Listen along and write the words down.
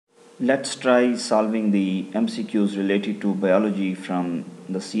Let's try solving the MCQs related to biology from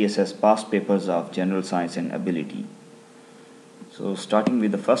the CSS past papers of General Science and Ability. So starting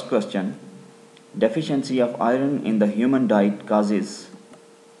with the first question, deficiency of iron in the human diet causes.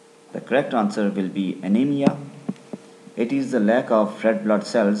 The correct answer will be anemia. It is the lack of red blood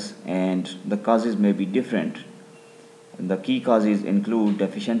cells and the causes may be different. The key causes include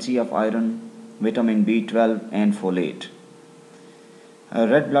deficiency of iron, vitamin B12 and folate.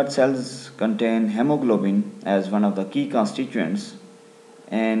 Red blood cells contain hemoglobin as one of the key constituents,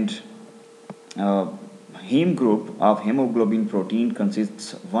 and heme group of hemoglobin protein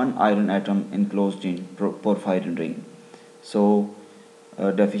consists one iron atom enclosed in porphyrin ring. So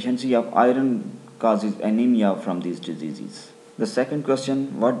deficiency of iron causes anemia from these diseases. The second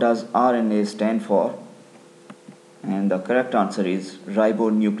question, what does RNA stand for? And the correct answer is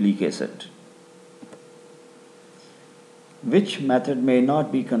ribonucleic acid. Which method may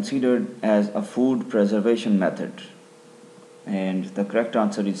not be considered as a food preservation method? And the correct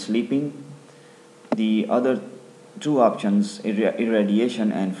answer is sleeping. The other two options,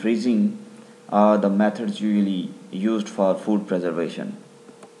 irradiation and freezing, are the methods usually used for food preservation.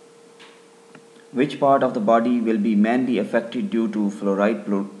 Which part of the body will be mainly affected due to fluoride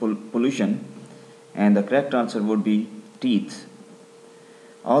pollution? And the correct answer would be teeth.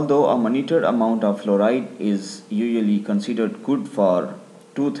 Although a monitored amount of fluoride is usually considered good for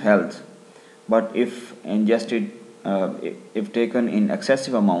tooth health, but if ingested, if taken in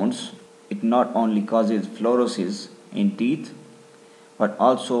excessive amounts, it not only causes fluorosis in teeth, but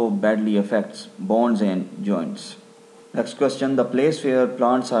also badly affects bones and joints. Next question, the place where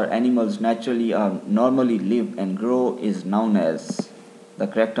plants or animals naturally or normally live and grow is known as. The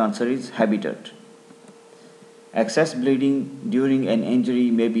correct answer is habitat. Excess bleeding during an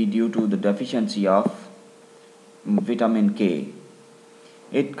injury may be due to the deficiency of vitamin K.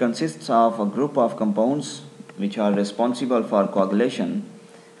 It consists of a group of compounds which are responsible for coagulation.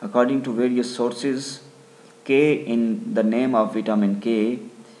 According to various sources, K in the name of vitamin K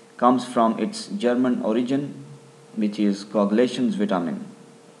comes from its German origin, which is coagulations vitamin.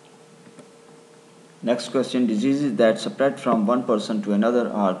 Next question, diseases that spread from one person to another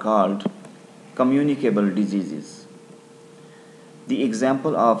are called communicable diseases. The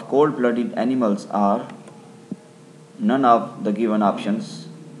example of cold-blooded animals are none of the given options.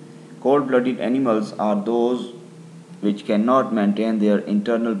 Cold-blooded animals are those which cannot maintain their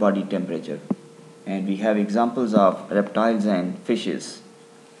internal body temperature, and we have examples of reptiles and fishes.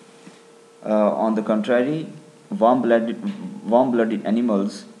 On the contrary, warm-blooded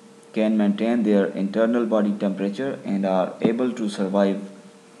animals can maintain their internal body temperature and are able to survive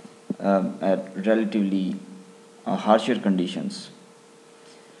at relatively harsher conditions.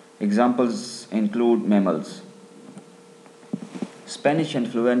 Examples include mammals. Spanish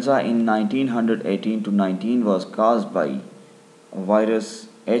influenza in 1918 to 19 was caused by virus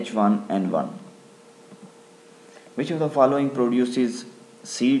H1N1. Which of the following produces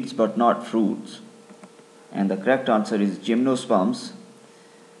seeds but not fruits? And the correct answer is gymnosperms.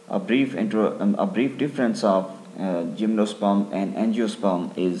 A brief difference of gymnosperm and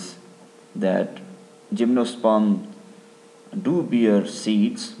angiosperm is that gymnosperm do bear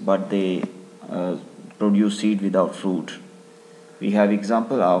seeds, but they produce seed without fruit. We have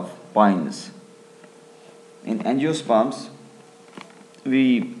example of pines. In angiosperms,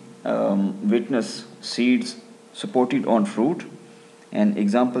 we witness seeds supported on fruit, and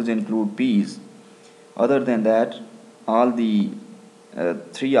examples include peas. Other than that, all the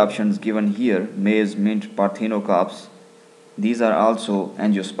three options given here, maize, mint, parthenocarps, these are also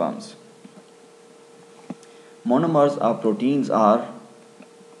angiosperms. Monomers of proteins are,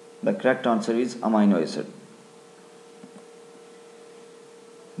 the correct answer is amino acid.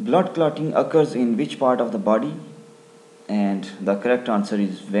 Blood clotting occurs in which part of the body? And the correct answer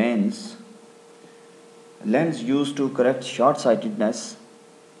is veins. Lens used to correct short-sightedness.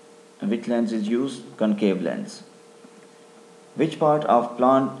 Which lens is used? Concave lens. Which part of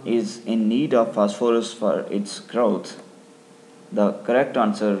plant is in need of phosphorus for its growth? The correct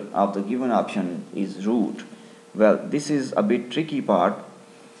answer of the given option is root. Well, this is a bit tricky part.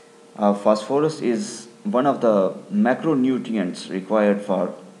 Phosphorus is one of the macronutrients required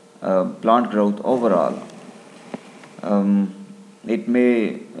for plant growth overall.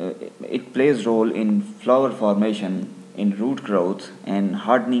 It plays role in flower formation, in root growth and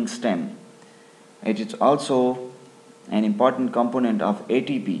hardening stem. It is also an important component of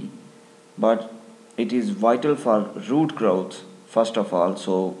ATP, but it is vital for root growth first of all,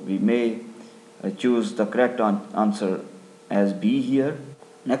 so we may choose the correct answer as B here.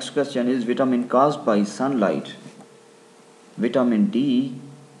 Next question is vitamin caused by sunlight. Vitamin D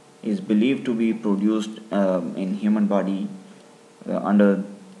is believed to be produced in human body under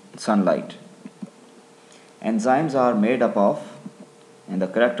sunlight. Enzymes are made up of, and the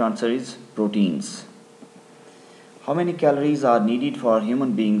correct answer is proteins. How many calories are needed for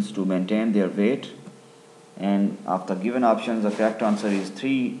human beings to maintain their weight? And after given options, the correct answer is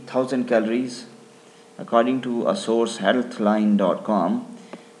 3000 calories. According to a source healthline.com,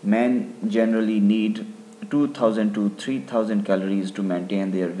 men generally need 2000 to 3000 calories to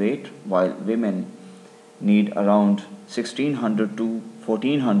maintain their weight, while women need around 1600 to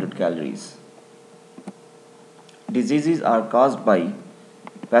 1400 calories. Diseases are caused by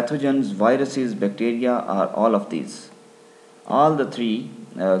pathogens, viruses, bacteria, or all of these. All the three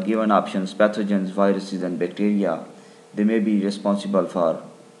given options, pathogens, viruses, and bacteria, they may be responsible for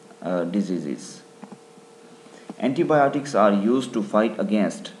diseases. Antibiotics are used to fight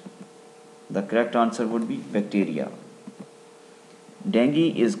against. The correct answer would be bacteria.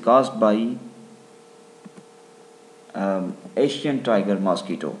 Dengue is caused by Asian tiger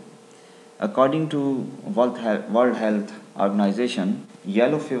mosquito. According to World Health Organization,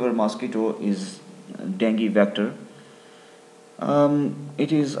 yellow fever mosquito is dengue vector.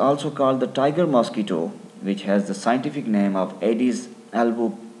 It is also called the tiger mosquito, which has the scientific name of Aedes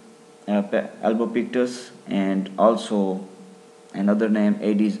albopictus, and also another name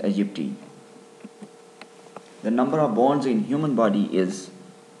Aedes aegypti. The number of bones in human body is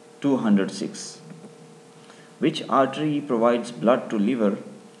 206. Which artery provides blood to liver?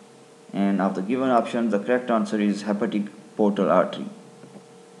 And of the given options, the correct answer is hepatic portal artery.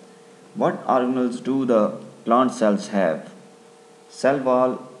 What organelles do the plant cells have? Cell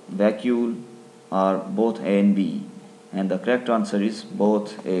wall, vacuole, or both A and B? And the correct answer is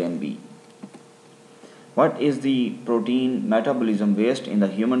both A and B. What is the protein metabolism waste in the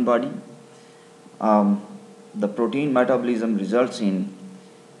human body? The protein metabolism results in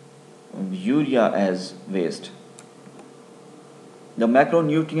urea as waste. The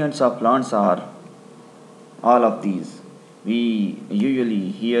macronutrients of plants are all of these. We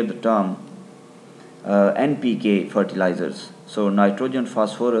usually hear the term NPK fertilizers. So nitrogen,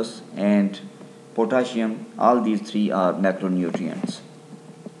 phosphorus, and potassium, all these three are macronutrients.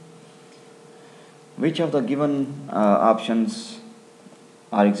 Which of the given options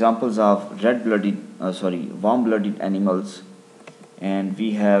are examples of warm-blooded animals? And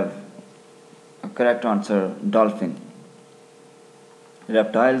we have a correct answer, dolphin.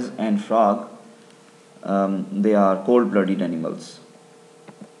 Reptiles and frog, they are cold-blooded animals.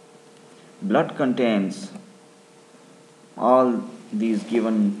 Blood contains all these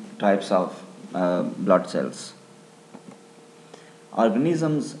given types of blood cells.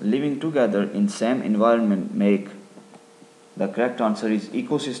 Organisms living together in same environment make. The correct answer is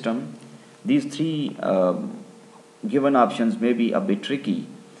ecosystem. These three given options may be a bit tricky.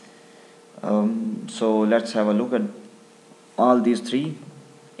 So let's have a look at all these three.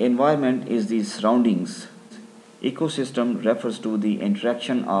 Environment is the surroundings. Ecosystem refers to the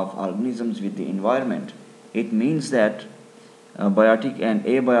interaction of organisms with the environment. It means that biotic and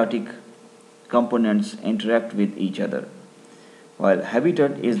abiotic components interact with each other, while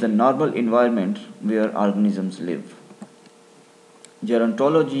habitat is the normal environment where organisms live.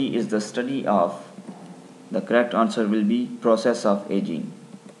 Gerontology is the study of. The correct answer will be process of aging.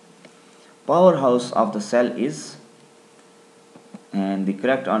 Powerhouse of the cell is, and the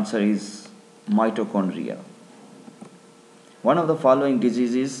correct answer is mitochondria. One of the following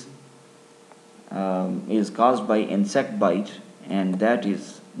diseases is caused by insect bite, and that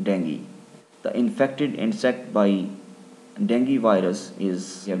is dengue. The infected insect by dengue virus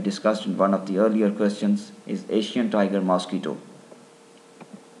is, we have discussed in one of the earlier questions, is Asian tiger mosquito.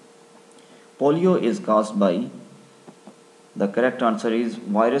 Polio is caused by. The correct answer is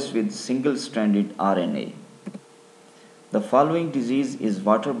virus with single-stranded RNA. The following disease is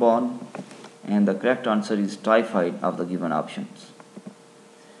waterborne, and the correct answer is typhoid of the given options.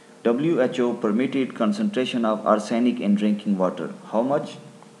 WHO permitted concentration of arsenic in drinking water. How much?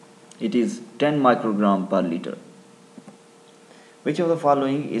 It is 10 microgram per liter. Which of the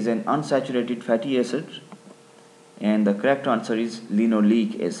following is an unsaturated fatty acid? And the correct answer is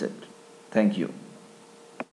linoleic acid. Thank you.